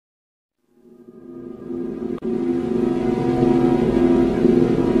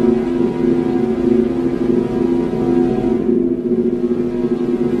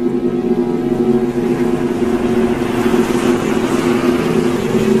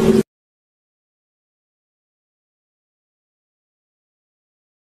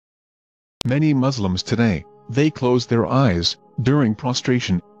Many Muslims today, they close their eyes during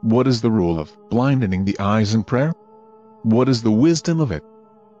prostration. What is the rule of blinding the eyes in prayer? What is the wisdom of it?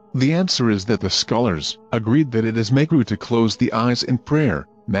 The answer is that the scholars agreed that it is makruh to close the eyes in prayer,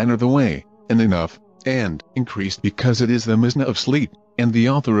 manner the way, and enough, and increased because it is the misna of sleep, and the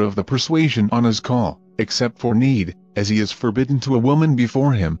author of the persuasion on his call, except for need, as he is forbidden to a woman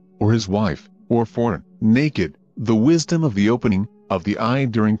before him, or his wife, or for naked. The wisdom of the opening of the eye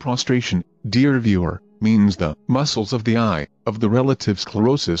during prostration, dear viewer, means the muscles of the eye, of the relative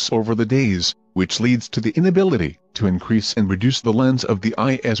sclerosis over the days, which leads to the inability to increase and reduce the lens of the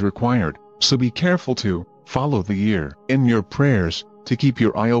eye as required. So be careful to follow the year in your prayers, to keep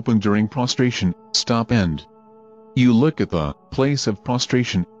your eye open during prostration. Stop and you look at the place of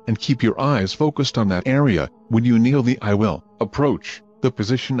prostration, and keep your eyes focused on that area. When you kneel, the eye will approach the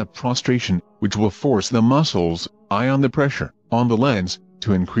position of prostration, which will force the muscles, eye on the pressure, on the lens,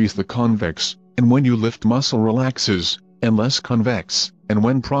 to increase the convex, and when you lift, muscle relaxes, and less convex, and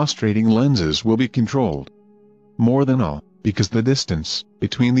when prostrating, lenses will be controlled. More than all, because the distance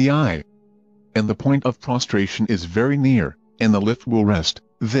between the eye and the point of prostration is very near, and the lift will rest.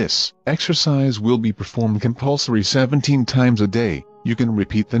 This exercise will be performed compulsory 17 times a day. You can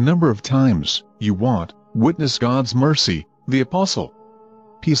repeat the number of times you want. Witness God's mercy. The Apostle,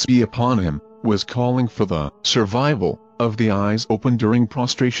 peace be upon him, was calling for the survival of the eyes open during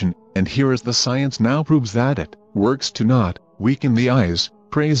prostration, and here is the science now proves that it works to not weaken the eyes.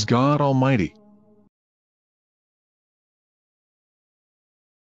 Praise God Almighty.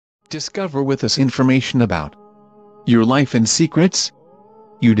 Discover with us information about your life and secrets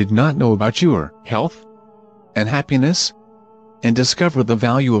you did not know about your health and happiness, and discover the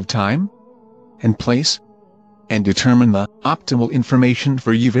value of time and place, and determine the optimal information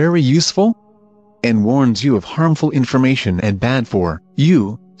for you, very useful, and warns you of harmful information and bad for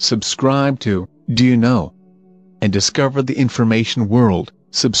you. Subscribe to Do You Know? And discover the information world.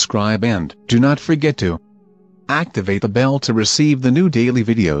 Subscribe and do not forget to activate the bell to receive the new daily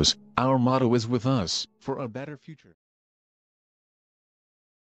videos. Our motto is with us for a better future.